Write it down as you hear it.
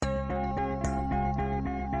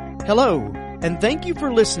Hello, and thank you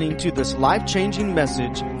for listening to this life-changing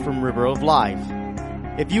message from River of Life.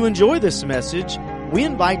 If you enjoy this message, we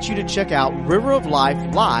invite you to check out River of Life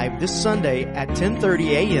live this Sunday at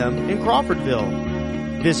 10:30 a.m. in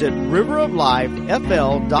Crawfordville. Visit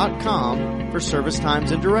riveroflifefl.com for service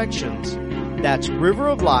times and directions. That's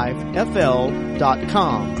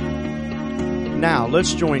riveroflifefl.com. Now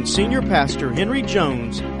let's join Senior Pastor Henry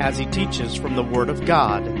Jones as he teaches from the Word of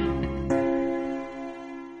God.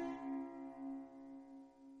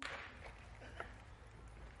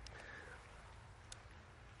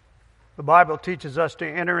 The Bible teaches us to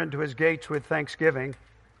enter into His gates with thanksgiving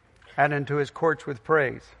and into His courts with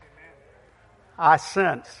praise. I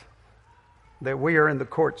sense that we are in the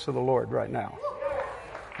courts of the Lord right now.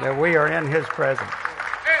 That we are in His presence.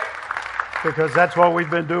 Because that's what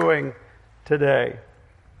we've been doing today.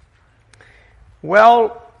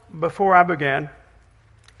 Well, before I begin,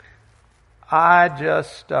 I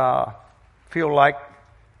just feel like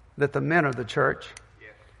that the men of the church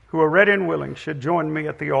who are ready and willing should join me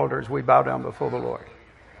at the altar as we bow down before the Lord.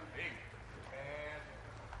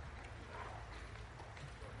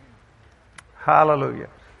 Hallelujah.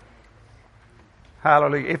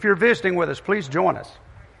 Hallelujah. If you're visiting with us, please join us.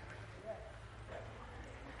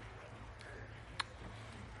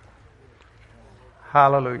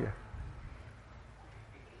 Hallelujah.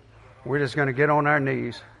 We're just going to get on our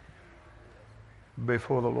knees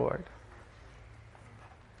before the Lord.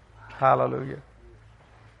 Hallelujah.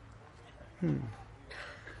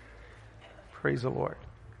 Praise the Lord.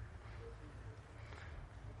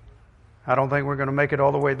 I don't think we're going to make it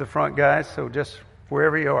all the way to the front, guys, so just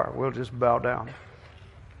wherever you are, we'll just bow down.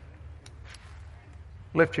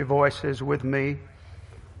 Lift your voices with me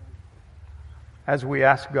as we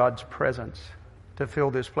ask God's presence to fill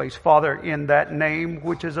this place. Father, in that name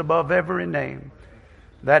which is above every name,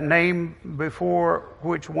 that name before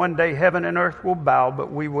which one day heaven and earth will bow,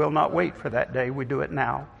 but we will not wait for that day. We do it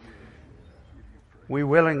now. We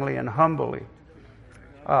willingly and humbly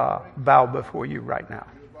bow before you right now.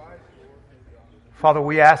 Father,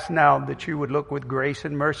 we ask now that you would look with grace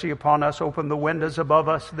and mercy upon us, open the windows above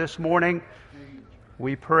us this morning.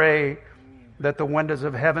 We pray that the windows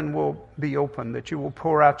of heaven will be open, that you will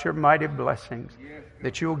pour out your mighty blessings,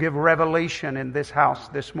 that you will give revelation in this house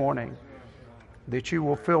this morning, that you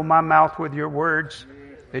will fill my mouth with your words,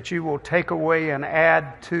 that you will take away and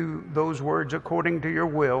add to those words according to your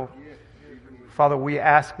will. Father, we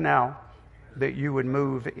ask now that you would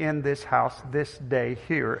move in this house this day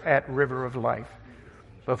here at River of Life.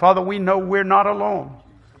 But Father, we know we're not alone.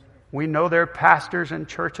 We know there are pastors and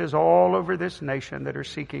churches all over this nation that are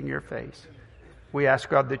seeking your face. We ask,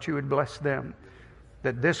 God, that you would bless them,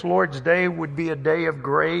 that this Lord's Day would be a day of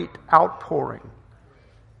great outpouring,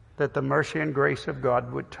 that the mercy and grace of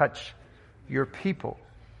God would touch your people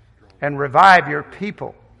and revive your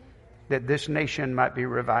people, that this nation might be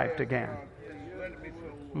revived again.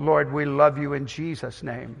 Lord, we love you in Jesus'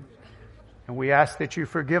 name. And we ask that you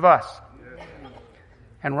forgive us.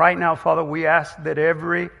 And right now, Father, we ask that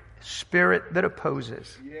every spirit that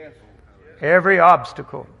opposes, every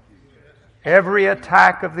obstacle, every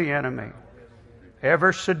attack of the enemy,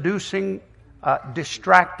 every seducing,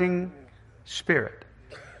 distracting spirit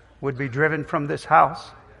would be driven from this house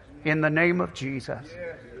in the name of Jesus.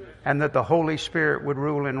 And that the Holy Spirit would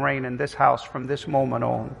rule and reign in this house from this moment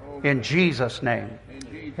on. In Jesus' name.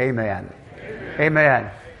 Amen. Amen.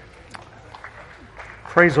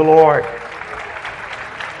 Praise the Lord.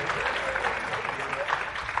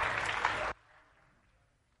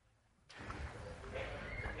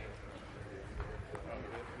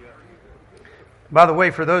 By the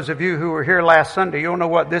way, for those of you who were here last Sunday, you'll know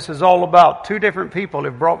what this is all about. 2 different people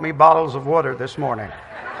have brought me bottles of water this morning.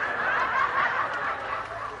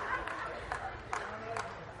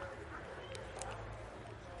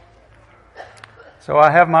 So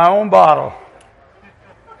I have my own bottle.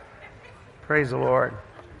 Praise the Lord.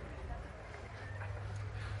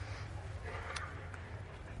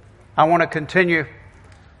 I want to continue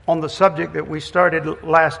on the subject that we started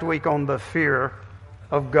last week on the fear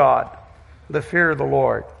of God, the fear of the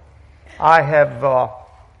Lord. I have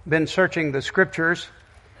been searching the Scriptures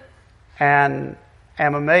and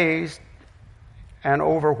am amazed and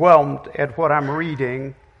overwhelmed at what I'm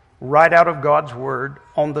reading right out of God's Word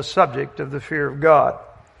on the subject of the fear of God.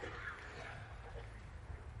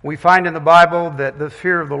 We find in the Bible that the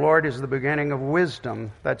fear of the Lord is the beginning of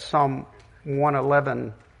wisdom. That's Psalm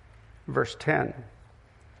 111, verse 10.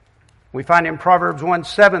 We find in Proverbs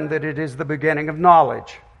 1:7 that it is the beginning of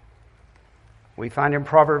knowledge. We find in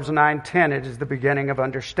Proverbs 9:10 it is the beginning of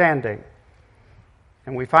understanding.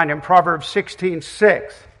 And we find in Proverbs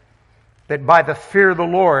 16:6 that by the fear of the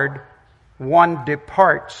Lord, one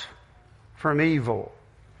departs from evil.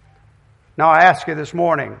 Now I ask you this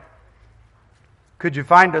morning, could you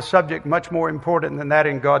find a subject much more important than that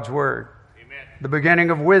in God's Word? Amen. The beginning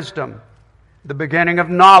of wisdom, the beginning of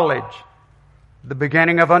knowledge, the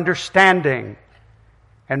beginning of understanding,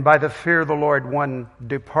 and by the fear of the Lord one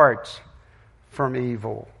departs from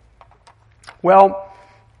evil. Well,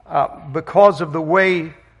 because of the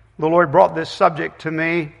way the Lord brought this subject to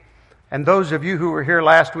me, and those of you who were here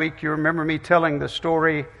last week, you remember me telling the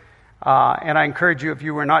story, and I encourage you, if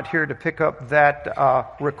you were not here, to pick up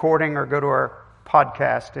that recording or go to our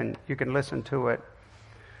podcast and you can listen to it.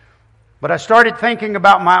 But I started thinking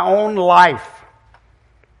about my own life,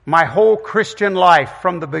 my whole Christian life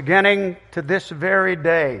from the beginning to this very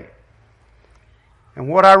day. And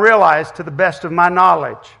what I realized, to the best of my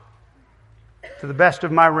knowledge, to the best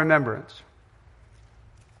of my remembrance,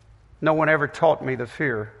 no one ever taught me the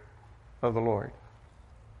fear of the Lord.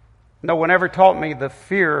 No one ever taught me the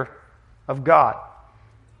fear of God.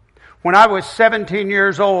 When I was 17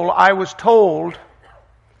 years old, I was told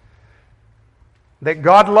that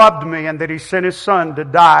God loved me and that He sent His Son to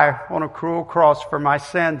die on a cruel cross for my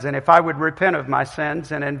sins. And if I would repent of my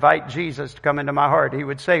sins and invite Jesus to come into my heart, He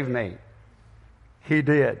would save me. He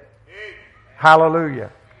did.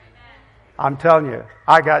 Hallelujah. I'm telling you,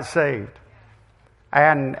 I got saved.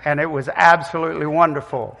 And it was absolutely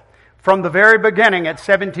wonderful. From the very beginning, at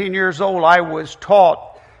 17 years old, I was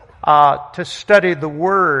taught to study the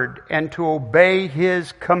Word and to obey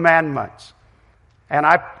His commandments. And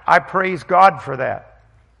I praise God for that.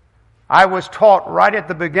 I was taught right at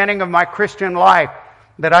the beginning of my Christian life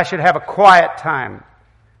that I should have a quiet time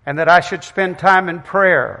and that I should spend time in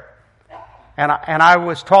prayer. And I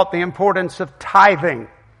was taught the importance of tithing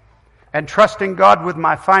and trusting God with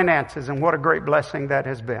my finances, and what a great blessing that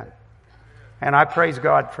has been. And I praise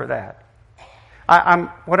God for that.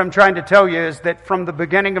 What I'm trying to tell you is that from the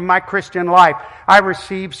beginning of my Christian life, I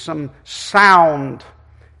received some sound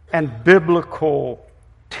and biblical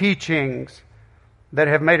teachings that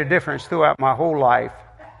have made a difference throughout my whole life.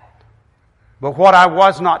 But what I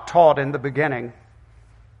was not taught in the beginning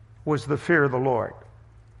was the fear of the Lord,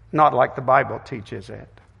 not like the Bible teaches it.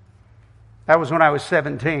 That was when I was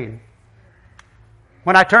 17.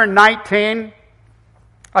 When I turned 19,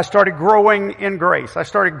 I started growing in grace. I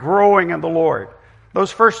started growing in the Lord.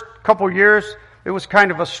 Those first couple years, it was kind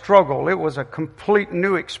of a struggle. It was a complete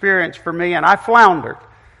new experience for me, and I floundered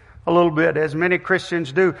a little bit, as many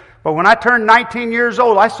Christians do. But when I turned 19 years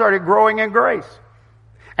old, I started growing in grace.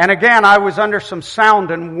 And again, I was under some sound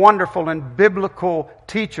and wonderful and biblical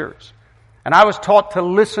teachers. And I was taught to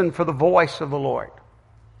listen for the voice of the Lord.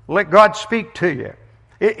 Let God speak to you.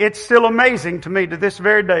 It's still amazing to me to this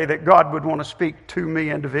very day that God would want to speak to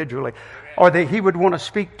me individually, or that He would want to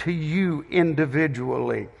speak to you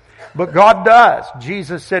individually. But God does.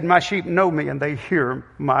 Jesus said, "My sheep know me and they hear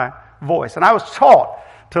my voice." And I was taught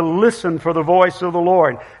to listen for the voice of the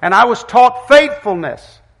Lord. And I was taught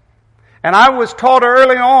faithfulness. And I was taught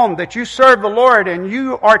early on that you serve the Lord and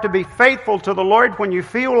you are to be faithful to the Lord when you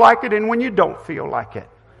feel like it and when you don't feel like it.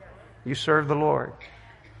 You serve the Lord.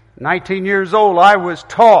 19 years old, I was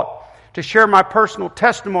taught to share my personal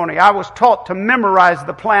testimony. I was taught to memorize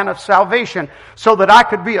the plan of salvation so that I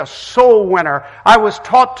could be a soul winner. I was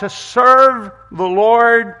taught to serve the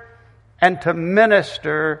Lord and to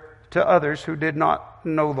minister to others who did not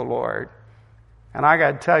know the Lord. And I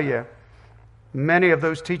got to tell you, many of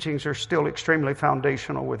those teachings are still extremely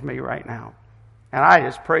foundational with me right now. And I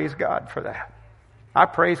just praise God for that. I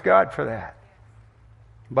praise God for that.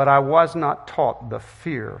 But I was not taught the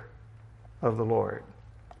fear of the Lord.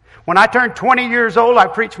 When I turned 20 years old, I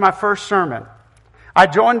preached my first sermon. I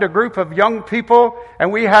joined a group of young people,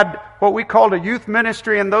 and we had what we called a youth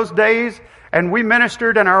ministry in those days, and we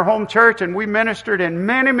ministered in our home church, and we ministered in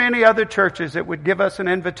many, many other churches that would give us an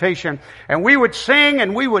invitation. And we would sing,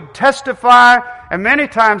 and we would testify, and many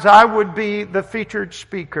times I would be the featured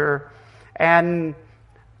speaker. And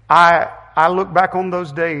I look back on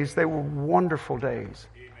those days, they were wonderful days.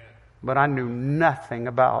 But I knew nothing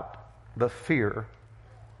about the fear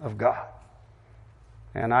of God.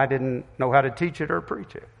 And I didn't know how to teach it or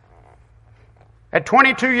preach it. At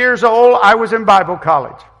 22 years old, I was in Bible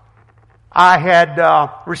college. I had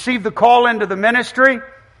received the call into the ministry,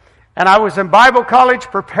 and I was in Bible college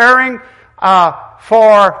preparing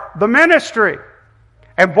for the ministry.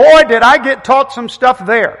 And boy, did I get taught some stuff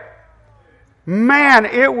there. Man,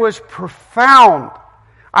 it was profound.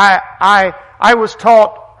 I was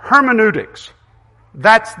taught hermeneutics.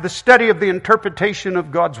 That's the study of the interpretation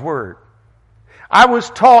of God's Word. I was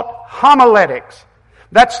taught homiletics.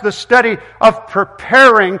 That's the study of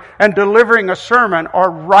preparing and delivering a sermon or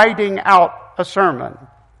writing out a sermon.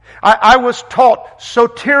 I was taught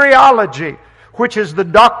soteriology, which is the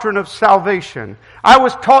doctrine of salvation. I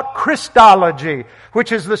was taught Christology,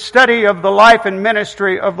 which is the study of the life and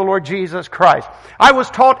ministry of the Lord Jesus Christ. I was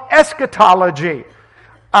taught eschatology,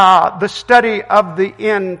 the study of the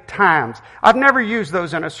end times. I've never used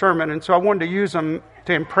those in a sermon, and so I wanted to use them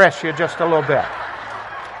to impress you just a little bit.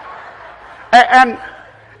 And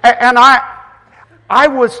I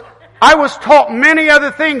was taught many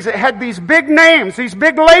other things that had these big names, these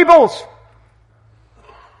big labels.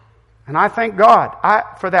 And I thank God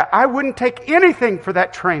for that. I wouldn't take anything for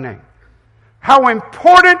that training. How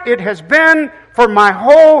important it has been for my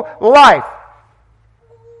whole life.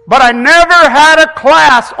 But I never had a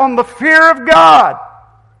class on the fear of God.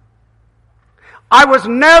 I was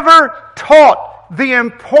never taught the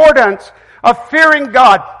importance of fearing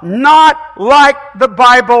God, not like the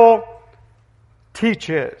Bible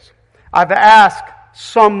teaches. I've asked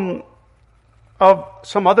some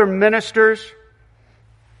other ministers,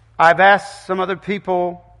 I've asked some other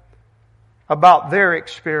people about their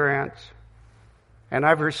experience, and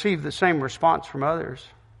I've received the same response from others.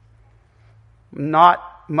 Not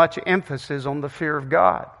much emphasis on the fear of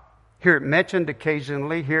God. Hear it mentioned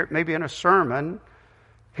occasionally, hear it maybe in a sermon,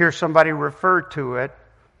 hear somebody refer to it,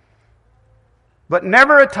 but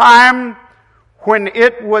never a time when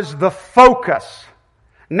it was the focus.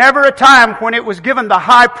 Never a time when it was given the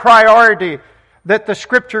high priority that the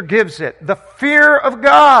Scripture gives it. The fear of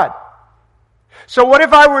God. So what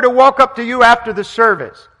if I were to walk up to you after the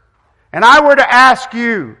service and I were to ask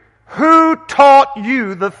you, who taught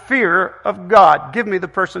you the fear of God? Give me the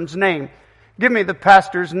person's name. Give me the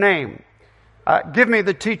pastor's name. Give me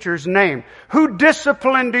the teacher's name. Who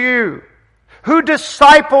disciplined you? Who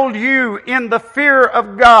discipled you in the fear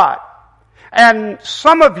of God? And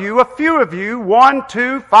some of you, a few of you, 1,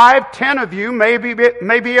 2, 5, 10 of you may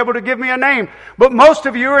be able to give me a name. But most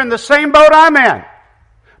of you are in the same boat I'm in.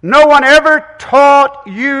 No one ever taught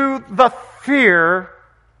you the fear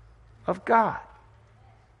of God.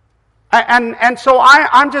 And so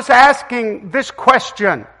I'm just asking this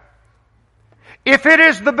question. If it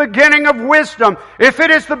is the beginning of wisdom, if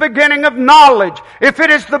it is the beginning of knowledge, if it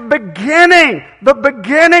is the beginning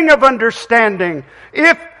of understanding,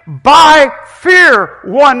 if by fear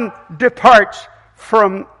one departs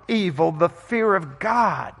from evil, the fear of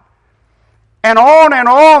God. And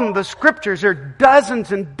on the Scriptures, there are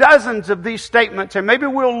dozens and dozens of these statements, and maybe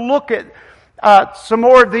we'll look at some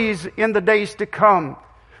more of these in the days to come.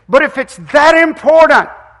 But if it's that important,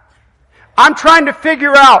 I'm trying to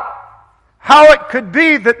figure out how it could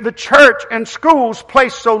be that the church and schools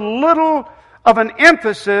place so little of an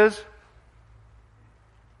emphasis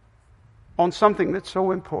on something that's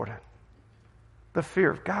so important. The fear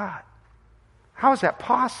of God. How is that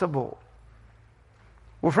possible?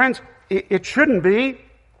 Well, friends, it shouldn't be.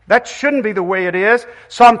 That shouldn't be the way it is.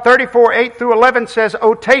 Psalm 34, 8 through 11 says,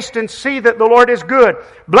 "O taste and see that the Lord is good.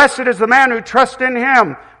 Blessed is the man who trusts in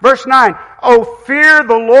Him." Verse 9, "O fear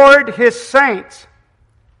the Lord, His saints.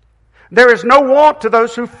 There is no want to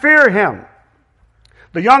those who fear Him.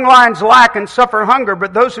 The young lions lack and suffer hunger,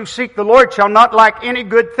 but those who seek the Lord shall not lack any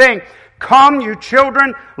good thing. Come, you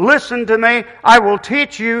children, listen to me. I will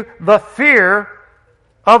teach you the fear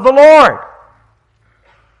of the Lord."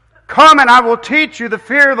 Come and I will teach you the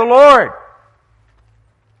fear of the Lord.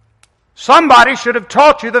 Somebody should have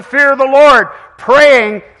taught you the fear of the Lord.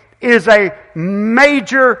 Praying is a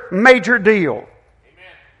major, major deal.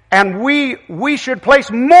 And we should place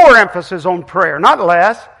more emphasis on prayer, not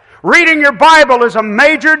less. Reading your Bible is a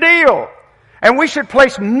major deal. And we should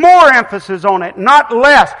place more emphasis on it, not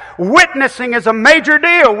less. Witnessing is a major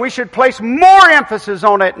deal. We should place more emphasis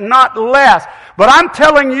on it, not less. But I'm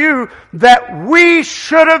telling you that we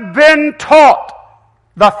should have been taught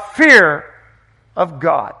the fear of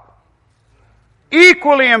God.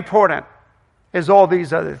 Equally important as all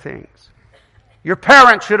these other things. Your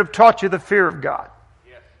parents should have taught you the fear of God.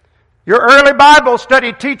 Your early Bible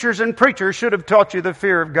study teachers and preachers should have taught you the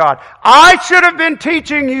fear of God. I should have been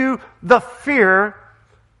teaching you the fear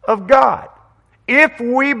of God, if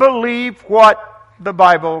we believe what the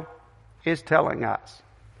Bible is telling us.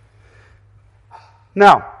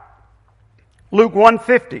 Now, Luke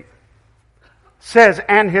 1:50 says,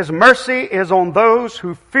 "And His mercy is on those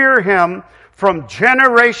who fear Him from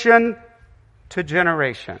generation to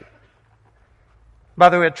generation." By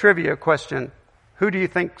the way, a trivia question. Who do you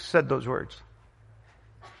think said those words?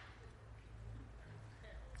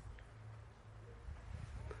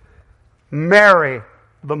 Mary,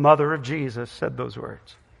 the mother of Jesus, said those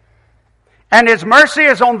words. And His mercy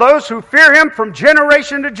is on those who fear Him from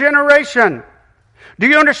generation to generation. Do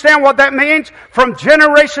you understand what that means? From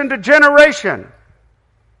generation to generation.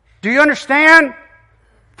 Do you understand?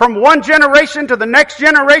 From one generation to the next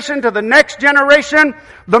generation to the next generation,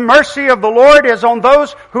 the mercy of the Lord is on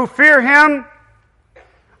those who fear Him.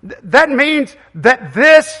 That means that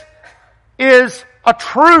this is a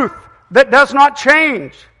truth that does not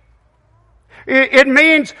change. It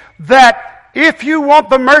means that if you want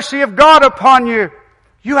the mercy of God upon you,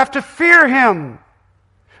 you have to fear Him.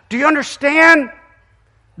 Do you understand?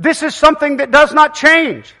 This is something that does not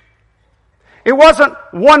change. It wasn't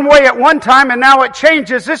one way at one time and now it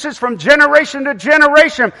changes. This is from generation to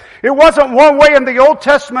generation. It wasn't one way in the Old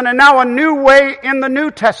Testament and now a new way in the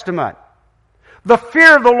New Testament. The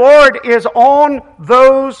fear of the Lord is on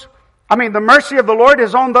those, the mercy of the Lord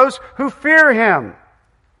is on those who fear Him.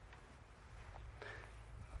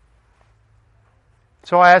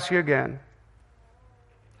 So I ask you again,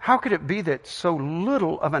 how could it be that so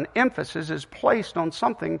little of an emphasis is placed on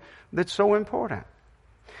something that's so important?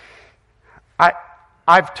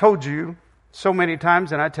 I've told you so many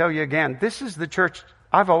times, and I tell you again, this is the church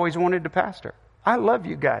I've always wanted to pastor. I love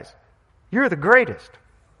you guys. You're the greatest.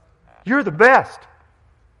 You're the best.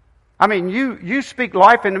 You speak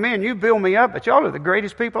life into me and you build me up, but y'all are the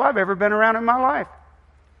greatest people I've ever been around in my life.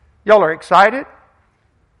 Y'all are excited.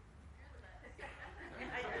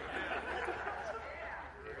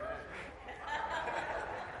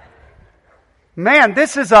 Man,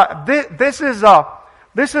 this is a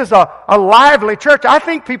lively church. I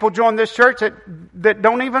think people join this church that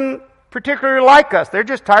don't even particularly like us. They're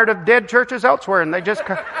just tired of dead churches elsewhere, and they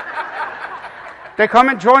come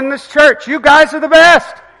and join this church. You guys are the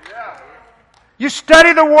best. You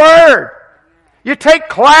study the Word. You take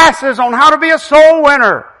classes on how to be a soul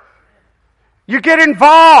winner. You get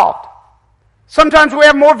involved. Sometimes we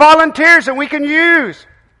have more volunteers than we can use.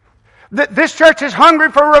 This church is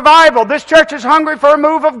hungry for revival. This church is hungry for a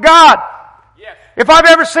move of God. Yes. If I've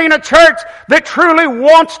ever seen a church that truly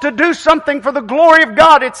wants to do something for the glory of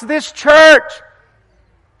God, it's this church.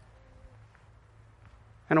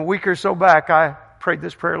 And a week or so back, I prayed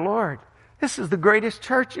this prayer, Lord, this is the greatest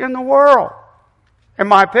church in the world. In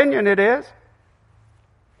my opinion, it is.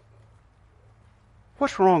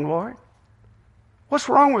 What's wrong, Lord? What's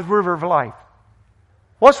wrong with River of Life?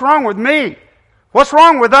 What's wrong with me? What's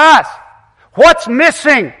wrong with us? What's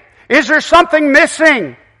missing? Is there something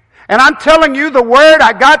missing? And I'm telling you, the word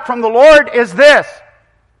I got from the Lord is this.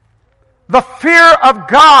 The fear of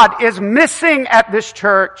God is missing at this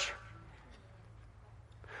church.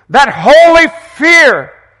 That holy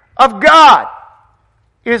fear of God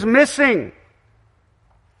is missing.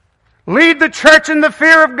 Lead the church in the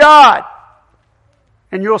fear of God,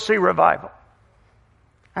 and you'll see revival.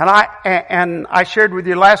 And I shared with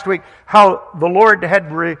you last week how the Lord had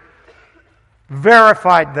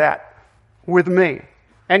verified that with me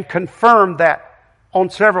and confirmed that on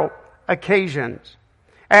several occasions.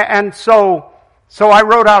 And so I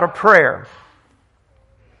wrote out a prayer.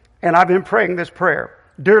 And I've been praying this prayer.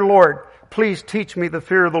 Dear Lord, please teach me the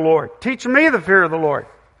fear of the Lord. Teach me the fear of the Lord.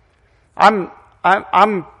 I'm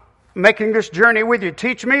making this journey with you.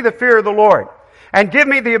 Teach me the fear of the Lord. And give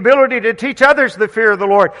me the ability to teach others the fear of the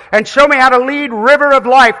Lord. And show me how to lead River of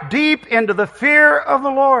Life deep into the fear of the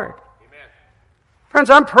Lord. Amen. Friends,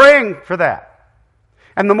 I'm praying for that.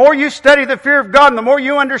 And the more you study the fear of God, and the more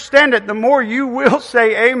you understand it, the more you will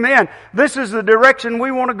say, Amen. This is the direction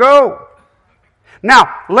we want to go.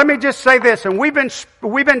 Now, let me just say this, and we've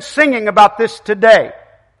been singing about this today.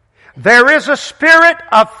 There is a spirit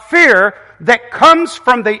of fear that comes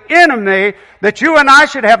from the enemy that you and I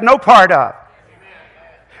should have no part of.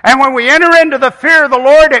 And when we enter into the fear of the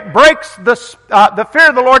Lord, it breaks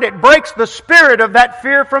the spirit of that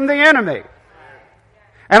fear from the enemy.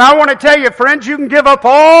 And I want to tell you, friends, you can give up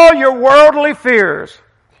all your worldly fears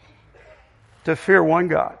to fear one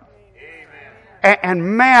God.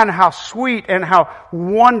 And man, how sweet and how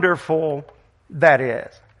wonderful that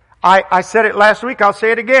is. I said it last week, I'll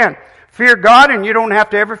say it again. Fear God and you don't have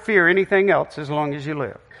to ever fear anything else as long as you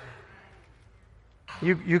live.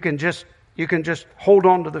 You can just hold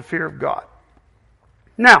on to the fear of God.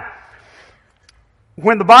 Now,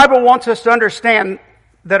 when the Bible wants us to understand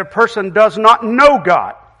that a person does not know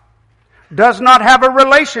God, does not have a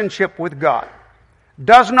relationship with God,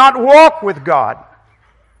 does not walk with God,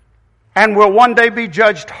 and will one day be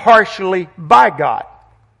judged harshly by God.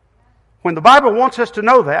 When the Bible wants us to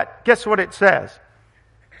know that, guess what it says?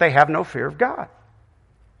 They have no fear of God.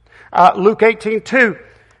 Luke 18:2.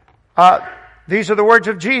 These are the words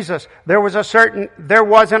of Jesus. There was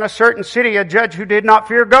in a certain city a judge who did not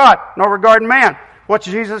fear God, nor regard man. What's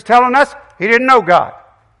Jesus telling us? He didn't know God.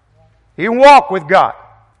 He didn't walk with God.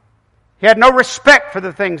 He had no respect for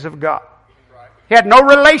the things of God. He had no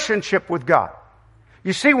relationship with God.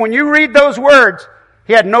 You see, when you read those words,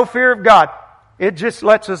 he had no fear of God. It just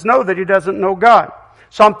lets us know that he doesn't know God.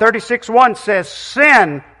 Psalm 36:1 says,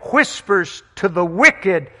 sin whispers to the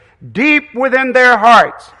wicked deep within their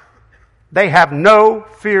hearts. They have no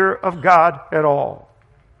fear of God at all.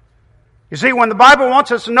 You see, when the Bible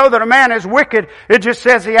wants us to know that a man is wicked, it just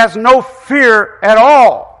says he has no fear at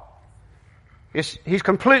all. He's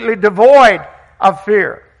completely devoid of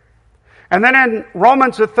fear. And then in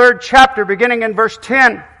Romans, the 3rd chapter, beginning in verse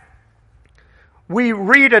 10, we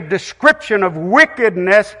read a description of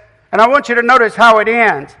wickedness, and I want you to notice how it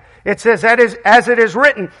ends. It says, as it is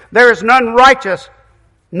written, there is none righteous,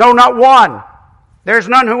 no, not one. There is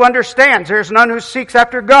none who understands. There is none who seeks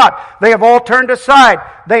after God. They have all turned aside.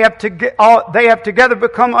 They have together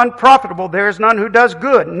become unprofitable. There is none who does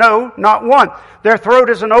good. No, not one. Their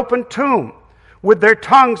throat is an open tomb. With their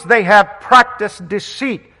tongues they have practiced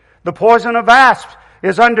deceit. The poison of asps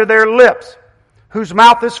is under their lips, whose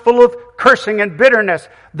mouth is full of cursing and bitterness.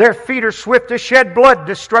 Their feet are swift to shed blood.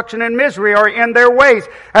 Destruction and misery are in their ways.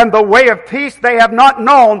 And the way of peace they have not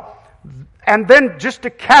known. And then just to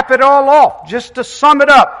cap it all off, just to sum it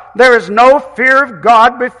up, there is no fear of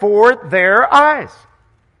God before their eyes.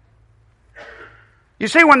 You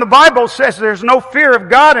see, when the Bible says there's no fear of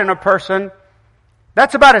God in a person,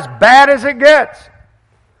 that's about as bad as it gets.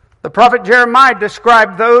 The prophet Jeremiah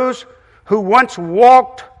described those who once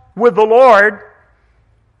walked with the Lord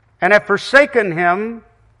and have forsaken Him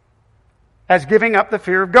as giving up the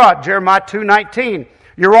fear of God. Jeremiah 2:19,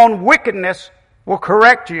 your own wickedness will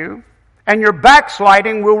correct you, and your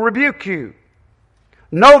backsliding will rebuke you.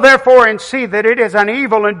 Know therefore and see that it is an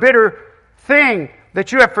evil and bitter thing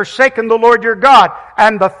that you have forsaken the Lord your God,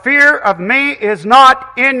 and the fear of me is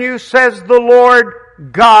not in you, says the Lord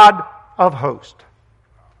God of hosts.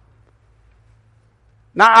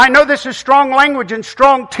 Now, I know this is strong language and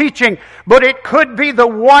strong teaching, but it could be the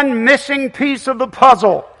one missing piece of the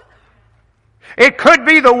puzzle. It could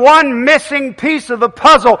be the one missing piece of the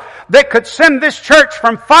puzzle that could send this church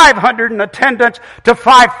from 500 in attendance to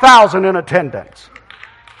 5,000 in attendance.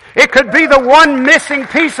 It could be the one missing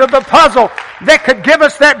piece of the puzzle that could give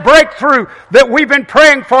us that breakthrough that we've been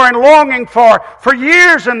praying for and longing for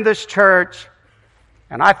years in this church.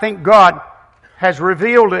 And I think God has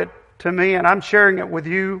revealed it to me, and I'm sharing it with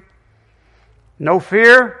you. No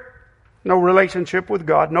fear, no relationship with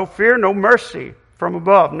God. No fear, no mercy from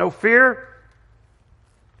above. No fear,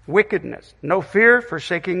 wickedness. No fear,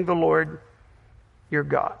 forsaking the Lord your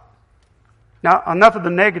God. Now, enough of the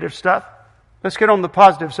negative stuff. Let's get on the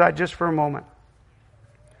positive side just for a moment.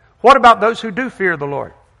 What about those who do fear the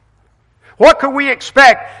Lord? What could we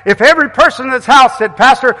expect if every person in this house said,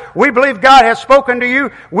 Pastor, we believe God has spoken to you.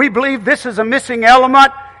 We believe this is a missing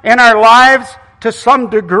element in our lives to some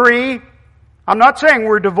degree. I'm not saying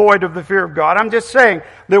we're devoid of the fear of God. I'm just saying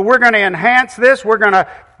that we're going to enhance this. We're going to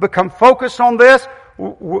become focused on this.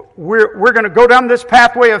 We're going to go down this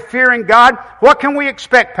pathway of fearing God. What can we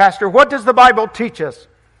expect, Pastor? What does the Bible teach us?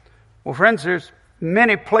 Well, friends, there's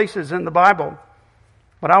many places in the Bible,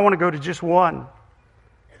 but I want to go to just one.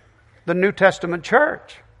 The New Testament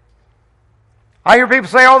church. I hear people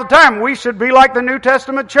say all the time, we should be like the New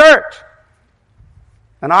Testament church.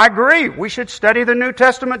 And I agree, we should study the New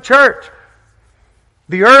Testament church.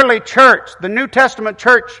 The early church, the New Testament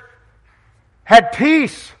church, had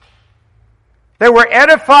peace. They were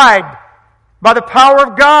edified by the power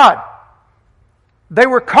of God. They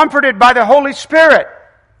were comforted by the Holy Spirit.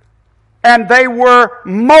 And they were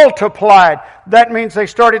multiplied. That means they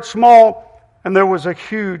started small, and there was a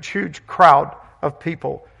huge, huge crowd of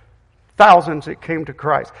people. Thousands that came to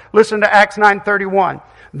Christ. Listen to Acts 9:31.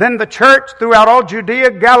 Then the church throughout all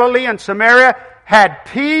Judea, Galilee, and Samaria had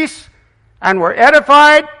peace and were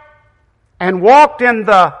edified and walked in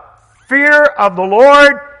the fear of the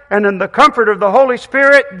Lord and in the comfort of the Holy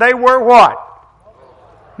Spirit. They were what?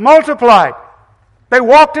 Multiplied. They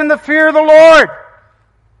walked in the fear of the Lord.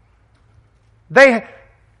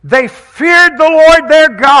 They feared the Lord their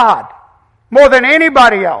God more than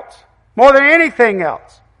anybody else, more than anything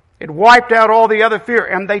else. It wiped out all the other fear,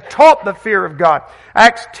 and they taught the fear of God.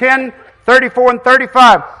 Acts 10:34 and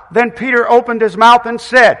 35. Then Peter opened his mouth and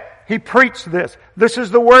said, he preached this. This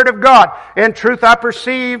is the word of God. In truth, I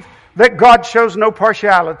perceive that God shows no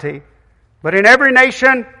partiality, but in every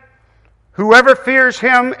nation, whoever fears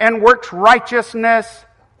Him and works righteousness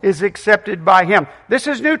is accepted by Him. This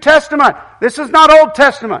is New Testament. This is not Old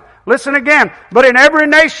Testament. Listen again. But in every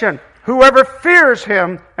nation, whoever fears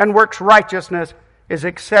Him and works righteousness is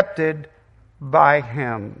accepted by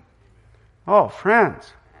Him. Oh,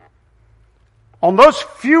 friends, on those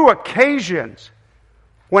few occasions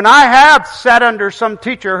when I have sat under some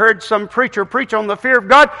teacher, heard some preacher preach on the fear of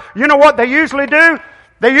God, you know what they usually do?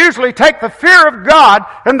 They usually take the fear of God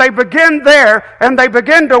and they begin there and they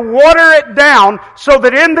begin to water it down so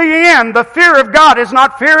that in the end the fear of God is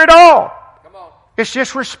not fear at all. Come on. It's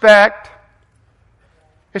just respect.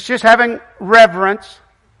 It's just having reverence.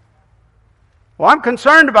 Well, I'm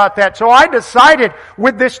concerned about that. So I decided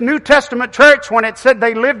with this New Testament church when it said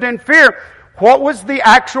they lived in fear, what was the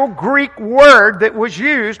actual Greek word that was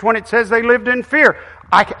used when it says they lived in fear?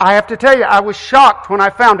 I have to tell you, I was shocked when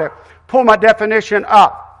I found it. Pull my definition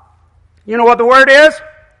up. You know what the word is?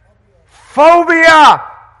 Phobia.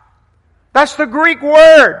 That's the Greek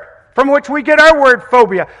word from which we get our word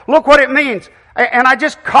phobia. Look what it means. And I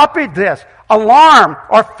just copied this. Alarm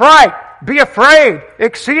or fright. Be afraid.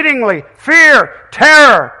 Exceedingly. Fear.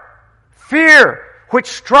 Terror. Fear, which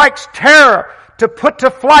strikes terror. To put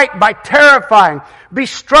to flight by terrifying. Be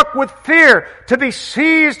struck with fear. To be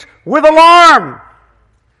seized with alarm.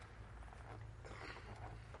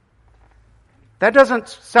 That doesn't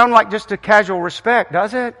sound like just a casual respect,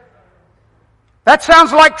 does it? That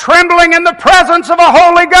sounds like trembling in the presence of a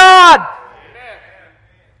holy God. Amen.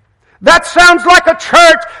 That sounds like a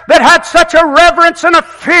church that had such a reverence and a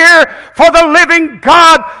fear for the living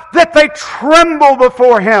God that they tremble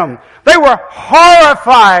before Him. They were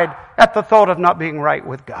horrified at the thought of not being right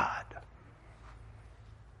with God.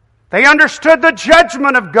 They understood the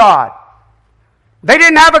judgment of God. They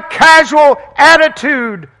didn't have a casual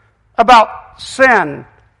attitude about sin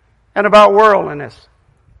and about worldliness.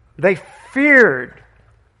 They feared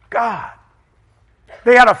God.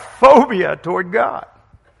 They had a phobia toward God.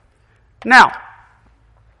 Now,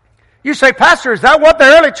 you say, Pastor, is that what the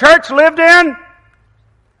early church lived in?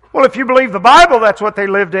 Well, if you believe the Bible, that's what they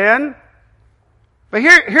lived in. But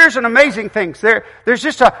here's an amazing thing. There's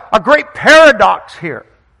just a great paradox here.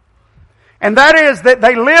 And that is that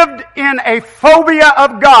they lived in a phobia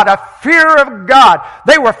of God, a fear of God.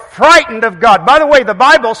 They were frightened of God. By the way, the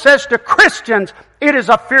Bible says to Christians, it is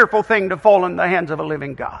a fearful thing to fall in the hands of a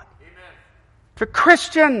living God. Amen. To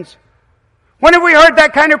Christians. When have we heard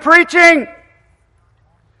that kind of preaching?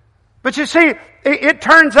 But you see, it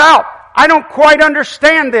turns out, I don't quite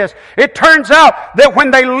understand this. It turns out that when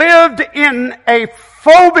they lived in a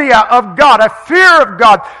phobia of God, a fear of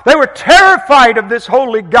God, they were terrified of this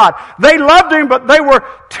holy God. They loved Him, but they were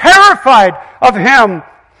terrified of Him.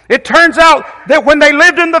 It turns out that when they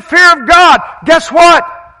lived in the fear of God, guess what?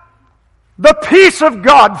 The peace of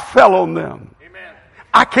God fell on them. Amen.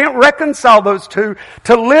 I can't reconcile those two.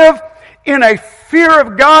 To live in a fear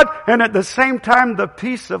of God and at the same time the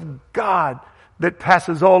peace of God that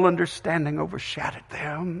passes all understanding overshadowed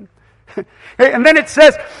them. And then it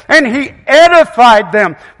says, and He edified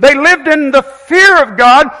them. They lived in the fear of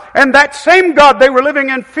God, and that same God they were living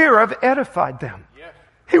in fear of edified them. Yes.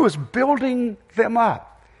 He was building them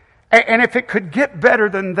up. And if it could get better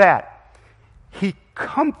than that, He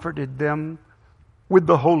comforted them with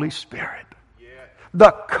the Holy Spirit. Yes.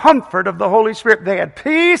 The comfort of the Holy Spirit. They had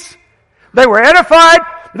peace. They were edified.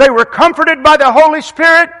 They were comforted by the Holy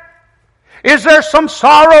Spirit. Is there some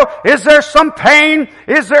sorrow? Is there some pain?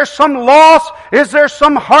 Is there some loss? Is there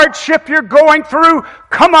some hardship you're going through?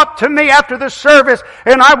 Come up to me after the service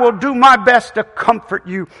and I will do my best to comfort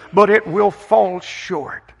you, but it will fall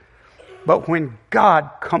short. But when God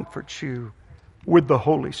comforts you with the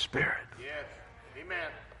Holy Spirit. Yes. Amen.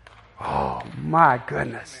 Oh my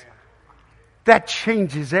goodness. That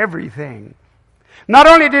changes everything. Not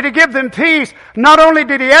only did He give them peace, not only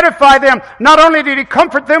did He edify them, not only did He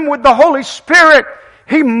comfort them with the Holy Spirit,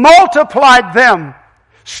 He multiplied them.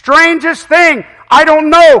 Strangest thing, I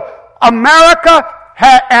don't know, America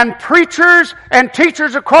and preachers and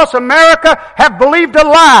teachers across America have believed a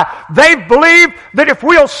lie. They've believed that if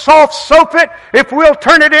we'll soft soap it, if we'll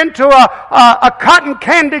turn it into a cotton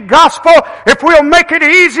candy gospel, if we'll make it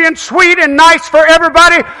easy and sweet and nice for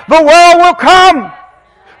everybody, the world will come.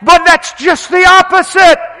 But that's just the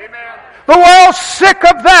opposite. Amen. The world's sick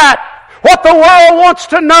of that. What the world wants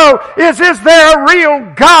to know is there a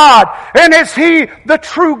real God? And is He the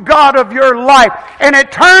true God of your life? And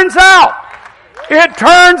it turns out,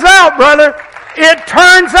 brother, it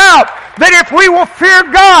turns out that if we will fear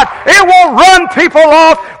God, it will run people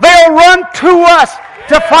off. They'll run to us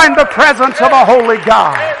to find the presence of a holy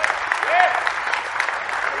God.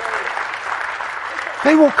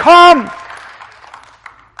 They will come.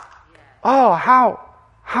 Oh,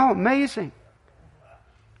 how amazing.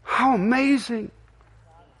 How amazing.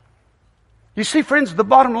 You see, friends, the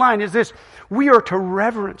bottom line is this. We are to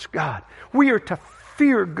reverence God. We are to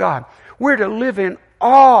fear God. We're to live in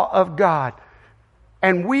awe of God.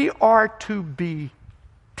 And we are to be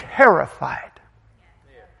terrified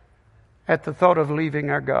at the thought of leaving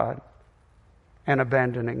our God and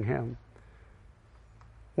abandoning Him.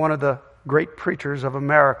 One of the great preachers of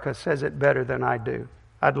America says it better than I do.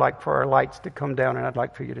 I'd like for our lights to come down, and I'd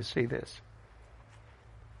like for you to see this.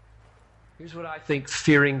 Here's what I think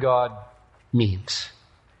fearing God means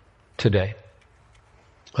today.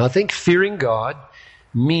 I think fearing God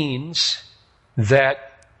means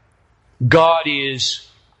that God is,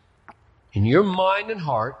 in your mind and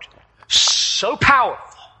heart, so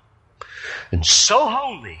powerful and so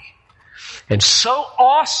holy and so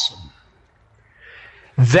awesome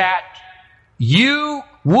that you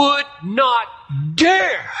would not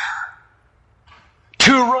dare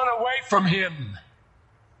to run away from Him,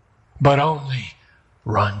 but only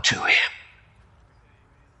run to Him.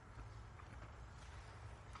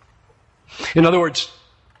 In other words,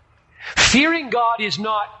 fearing God is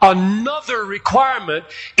not another requirement.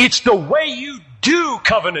 It's the way you do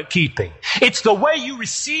covenant keeping. It's the way you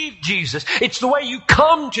receive Jesus. It's the way you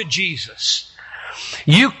come to Jesus.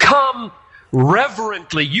 You come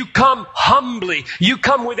reverently. You come humbly. You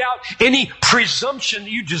come without any presumption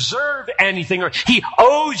that you deserve anything or He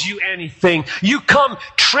owes you anything. You come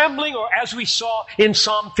trembling, or as we saw in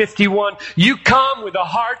Psalm 51, you come with a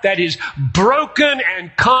heart that is broken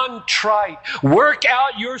and contrite. Work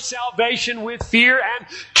out your salvation with fear and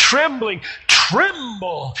trembling.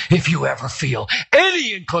 Tremble if you ever feel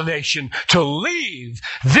any inclination to leave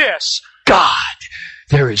this God.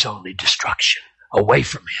 There is only destruction away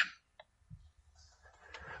from Him.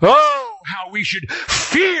 Oh, how we should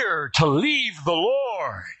fear to leave the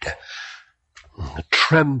Lord.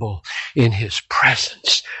 Tremble in His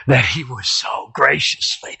presence that He would so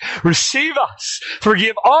graciously receive us,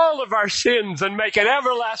 forgive all of our sins, and make an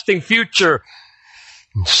everlasting future.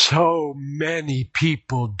 And so many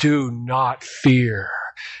people do not fear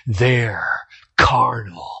their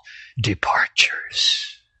carnal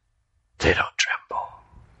departures. They don't tremble.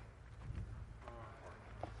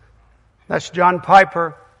 That's John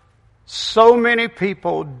Piper. So many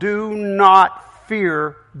people do not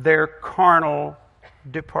fear their carnal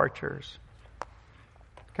departures.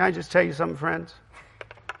 Can I just tell you something, friends?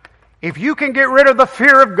 If you can get rid of the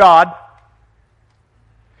fear of God,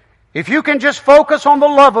 if you can just focus on the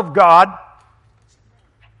love of God,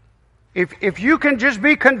 if you can just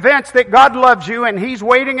be convinced that God loves you and He's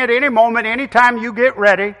waiting at any moment, anytime you get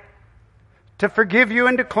ready to forgive you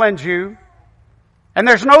and to cleanse you, and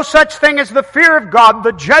there's no such thing as the fear of God,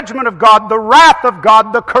 the judgment of God, the wrath of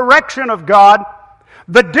God, the correction of God,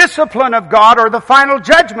 the discipline of God, or the final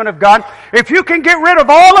judgment of God. If you can get rid of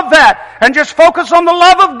all of that and just focus on the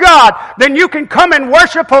love of God, then you can come and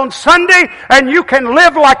worship on Sunday and you can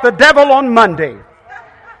live like the devil on Monday.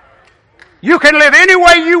 You can live any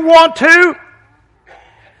way you want to.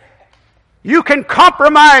 You can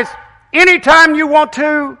compromise anytime you want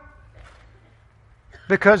to.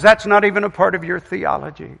 Because that's not even a part of your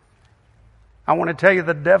theology. I want to tell you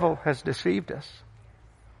the devil has deceived us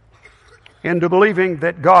into believing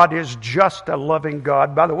that God is just a loving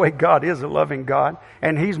God. By the way, God is a loving God,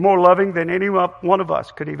 and He's more loving than any one of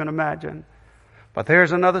us could even imagine. But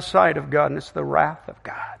there's another side of God, and it's the wrath of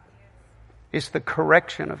God. It's the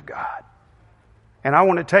correction of God. And I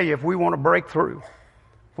want to tell you, if we want to break through,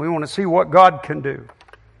 if we want to see what God can do,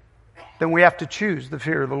 then we have to choose the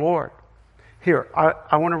fear of the Lord. Here,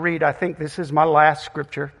 I want to read, I think this is my last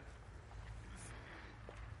scripture.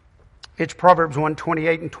 It's Proverbs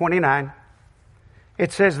 1:28 and 29.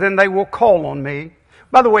 It says, then they will call on me.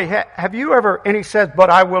 By the way, have you ever, and he says,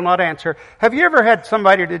 but I will not answer. Have you ever had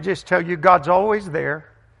somebody to just tell you God's always there?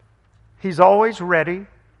 He's always ready.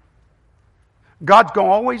 God's going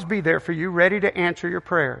to always be there for you, ready to answer your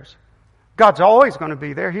prayers. God's always going to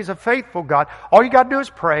be there. He's a faithful God. All you got to do is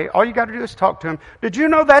pray. All you got to do is talk to Him. Did you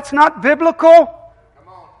know that's not biblical?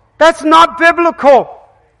 That's not biblical.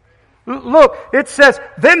 Look, it says,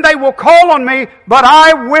 then they will call on me, but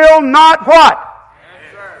I will not what?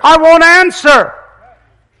 Answer. I won't answer.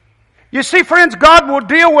 You see, friends, God will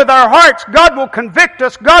deal with our hearts. God will convict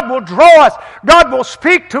us. God will draw us. God will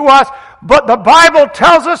speak to us. But the Bible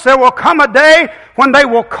tells us there will come a day when they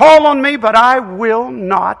will call on me, but I will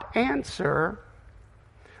not answer.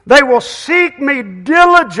 They will seek me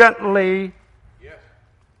diligently,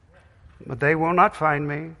 but they will not find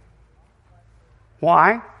me.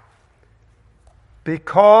 Why?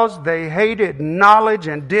 Because they hated knowledge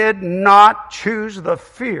and did not choose the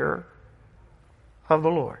fear of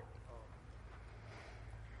the Lord.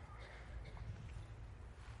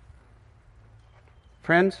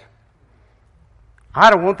 Friends, I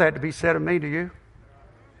don't want that to be said of me, do you?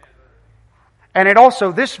 And it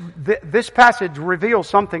also, this passage reveals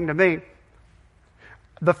something to me.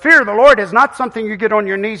 The fear of the Lord is not something you get on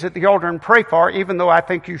your knees at the altar and pray for, even though I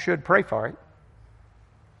think you should pray for it.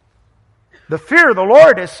 The fear of the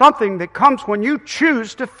Lord is something that comes when you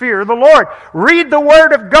choose to fear the Lord. Read the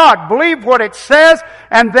Word of God, believe what it says,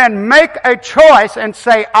 and then make a choice and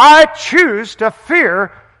say, I choose to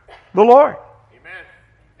fear the Lord. Amen.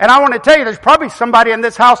 And I want to tell you, there's probably somebody in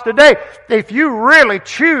this house today, if you really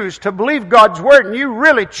choose to believe God's Word and you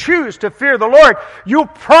really choose to fear the Lord, you'll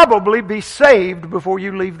probably be saved before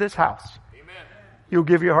you leave this house. You'll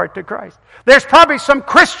give your heart to Christ. There's probably some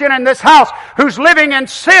Christian in this house who's living in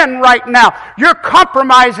sin right now. You're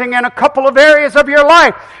compromising in a couple of areas of your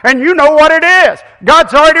life, and you know what it is.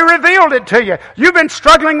 God's already revealed it to you. You've been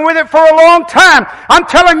struggling with it for a long time. I'm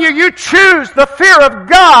telling you, you choose the fear of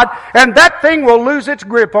God, and that thing will lose its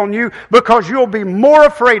grip on you because you'll be more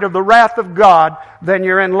afraid of the wrath of God than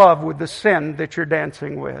you're in love with the sin that you're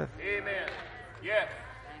dancing with. Amen. Yes.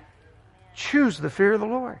 Choose the fear of the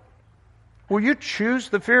Lord. Will you choose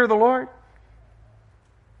the fear of the Lord?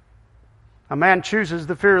 A man chooses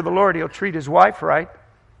the fear of the Lord, he'll treat his wife right.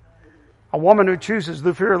 A woman who chooses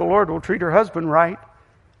the fear of the Lord will treat her husband right.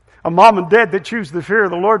 A mom and dad that choose the fear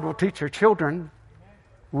of the Lord will teach their children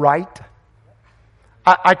right.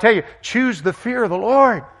 I tell you, choose the fear of the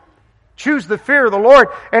Lord. Choose the fear of the Lord,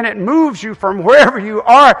 and it moves you from wherever you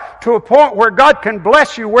are to a point where God can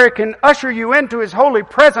bless you, where He can usher you into His holy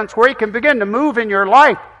presence, where He can begin to move in your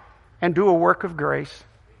life and do a work of grace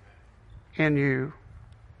in you.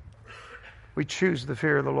 We choose the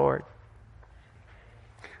fear of the Lord.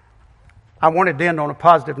 I wanted to end on a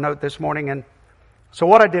positive note this morning, and so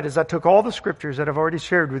what I did is I took all the scriptures that I've already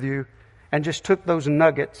shared with you and just took those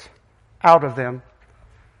nuggets out of them.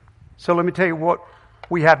 So let me tell you what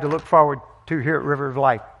we have to look forward to here at River of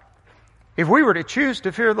Life. If we were to choose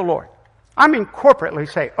to fear the Lord, I mean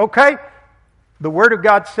corporately say, okay, the Word of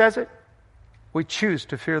God says it, we choose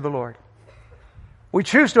to fear the Lord. We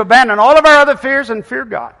choose to abandon all of our other fears and fear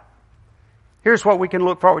God. Here's what we can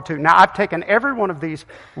look forward to. Now, I've taken every one of these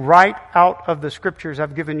right out of the scriptures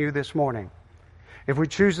I've given you this morning. If we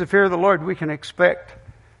choose to fear the Lord, we can expect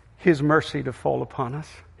His mercy to fall upon us.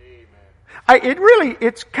 Amen.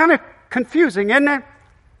 It's kind of confusing, isn't it?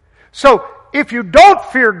 So, if you don't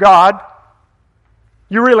fear God,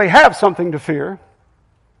 you really have something to fear.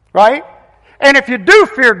 Right? And if you do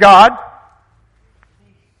fear God,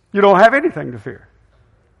 you don't have anything to fear.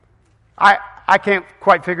 I can't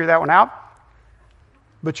quite figure that one out,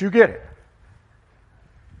 but you get it.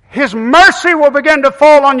 His mercy will begin to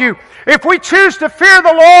fall on you. If we choose to fear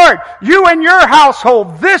the Lord, you and your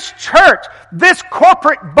household, this church, this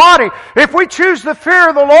corporate body, if we choose the fear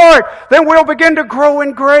of the Lord, then we'll begin to grow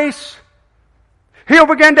in grace. He'll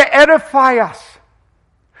begin to edify us.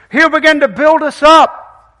 He'll begin to build us up.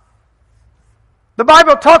 The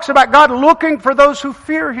Bible talks about God looking for those who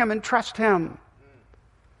fear Him and trust Him.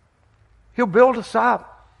 He'll build us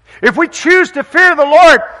up. If we choose to fear the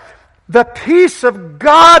Lord, the peace of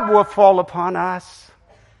God will fall upon us.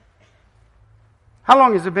 How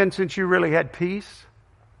long has it been since you really had peace?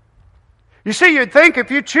 You see, you'd think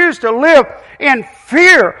if you choose to live in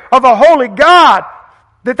fear of a holy God,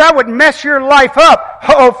 that would mess your life up.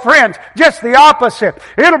 Oh, friends, just the opposite.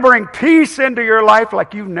 It'll bring peace into your life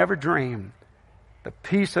like you've never dreamed. The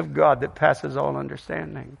peace of God that passes all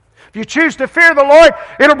understanding. If you choose to fear the Lord,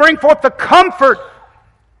 it'll bring forth the comfort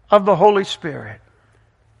of the Holy Spirit.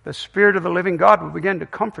 The Spirit of the living God will begin to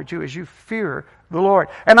comfort you as you fear the Lord.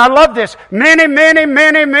 And I love this. Many, many,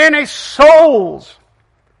 many, many souls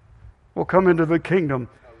will come into the kingdom.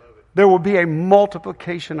 There will be a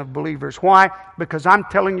multiplication of believers. Why? Because I'm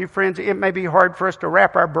telling you, friends, it may be hard for us to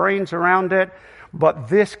wrap our brains around it, but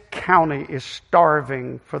this county is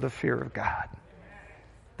starving for the fear of God.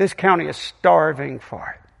 This county is starving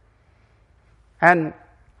for it.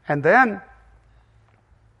 And then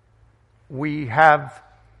we have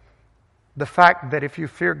the fact that if you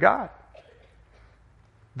fear God,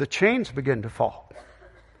 the chains begin to fall.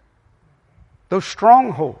 Those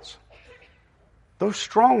strongholds.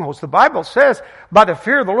 The Bible says, by the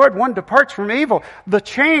fear of the Lord, one departs from evil. The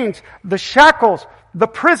chains, the shackles, the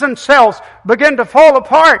prison cells begin to fall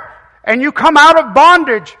apart, and you come out of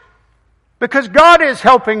bondage because God is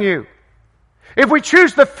helping you. If we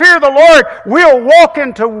choose to fear the Lord, we'll walk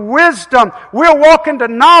into wisdom. We'll walk into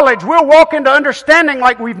knowledge. We'll walk into understanding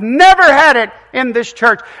like we've never had it in this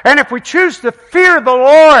church. And if we choose to fear the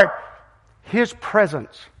Lord, His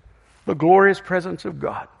presence, the glorious presence of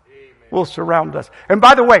God, will surround us. And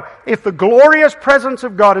by the way, if the glorious presence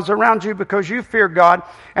of God is around you because you fear God,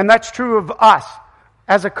 and that's true of us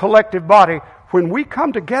as a collective body, when we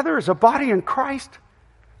come together as a body in Christ,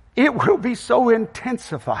 it will be so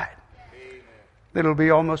intensified that it'll be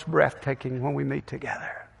almost breathtaking when we meet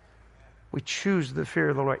together. We choose the fear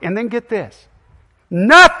of the Lord. And then get this.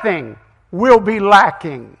 Nothing will be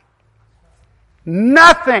lacking.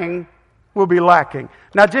 Nothing will be lacking.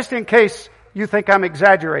 Now, just in case you think I'm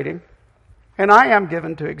exaggerating, and I am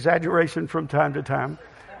given to exaggeration from time to time,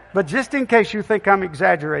 but just in case you think I'm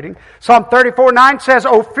exaggerating, Psalm 34:9 says,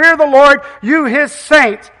 "O fear the Lord, you His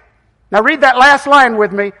saints." Now read that last line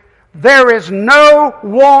with me. "There is no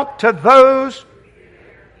want to those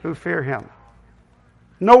who fear Him."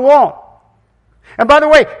 No want. And by the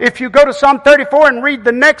way, if you go to Psalm 34 and read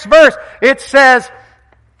the next verse, it says,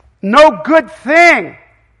 "No good thing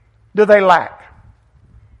do they lack."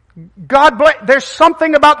 There's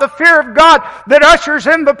something about the fear of God that ushers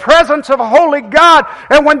in the presence of a holy God.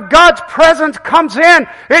 And when God's presence comes in,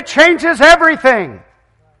 it changes everything.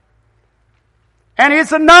 And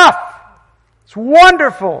it's enough. It's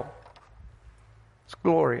wonderful. It's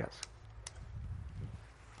glorious.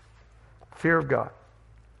 Fear of God.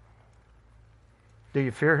 Do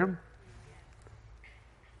you fear Him?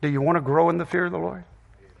 Do you want to grow in the fear of the Lord?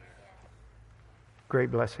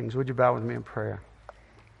 Great blessings. Would you bow with me in prayer?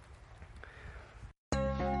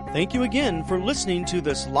 Thank you again for listening to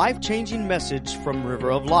this life-changing message from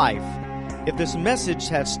River of Life. If this message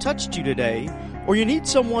has touched you today, or you need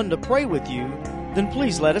someone to pray with you, then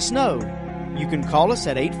please let us know. You can call us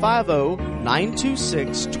at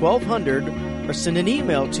 850-926-1200 or send an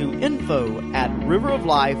email to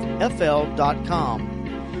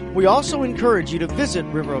info@riveroflifefl.com. We also encourage you to visit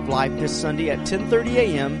River of Life this Sunday at 10:30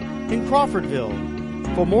 a.m. in Crawfordville.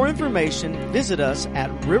 For more information, visit us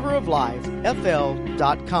at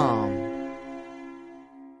riveroflifefl.com.